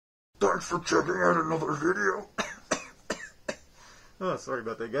Thanks for checking out another video. Oh, sorry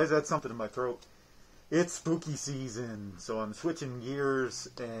about that, guys. I had something in my throat. It's spooky season, so I'm switching gears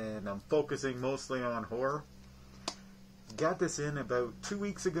and I'm focusing mostly on horror. Got this in about 2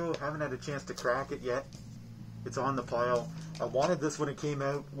 weeks ago. Haven't had a chance to crack it yet. It's on the pile. I wanted this when it came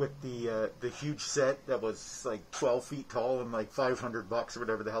out with the huge set that was like 12 feet tall and like $500 or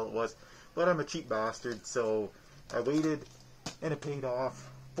whatever the hell it was. But I'm a cheap bastard, so I waited and it paid off.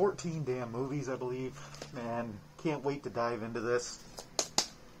 14 damn movies, I believe. Man, can't wait to dive into this.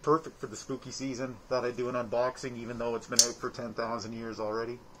 Perfect for the spooky season. Thought I'd do an unboxing even though it's been out for 10,000 years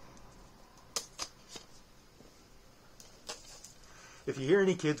already. If you hear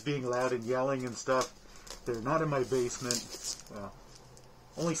any kids being loud and yelling and stuff, they're not in my basement. Well,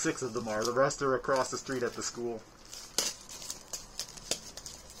 only 6 of them are. The rest are across the street at the school.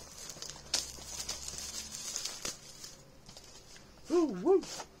 Ooh, woo.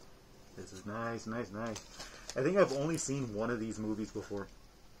 This is nice, nice, nice. I think I've only seen one of these movies before.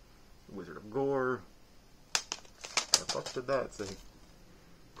 Wizard of Gore. What the fuck did that say?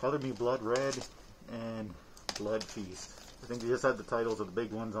 Color Me Blood Red and Blood Feast. I think they just had the titles of the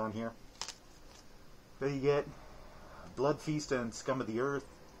big ones on here. There you get Blood Feast and Scum of the Earth.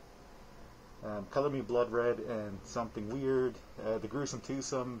 Color Me Blood Red and Something Weird. The Gruesome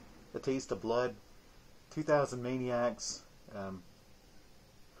Twosome. A Taste of Blood. 2000 Maniacs.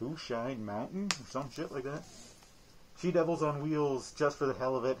 Who Shine Mountain? Or some shit like that. She Devils on Wheels, Just for the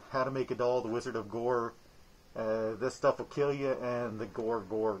Hell of It. How to Make a Doll, The Wizard of Gore. This Stuff Will Kill You, and the Gore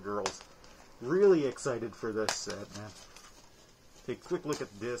Girls. Really excited for this set, man. Take a quick look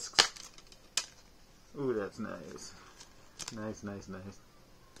at the discs. Ooh, that's nice. Nice, nice, nice.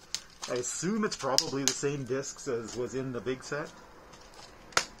 I assume it's probably the same discs as was in the big set.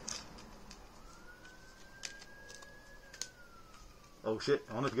 Oh shit,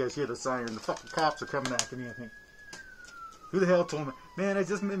 I don't know if you guys hear the siren. The fucking cops are coming after me, I think. Who the hell told me? Man, I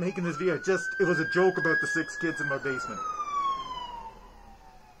just been making this video. It was a joke about the 6 kids in my basement.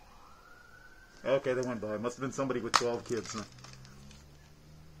 Okay, they went by. Must have been somebody with 12 kids.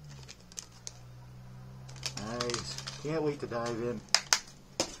 Nice. Can't wait to dive in.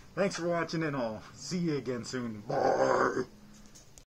 Thanks for watching and I'll see you again soon. Bye.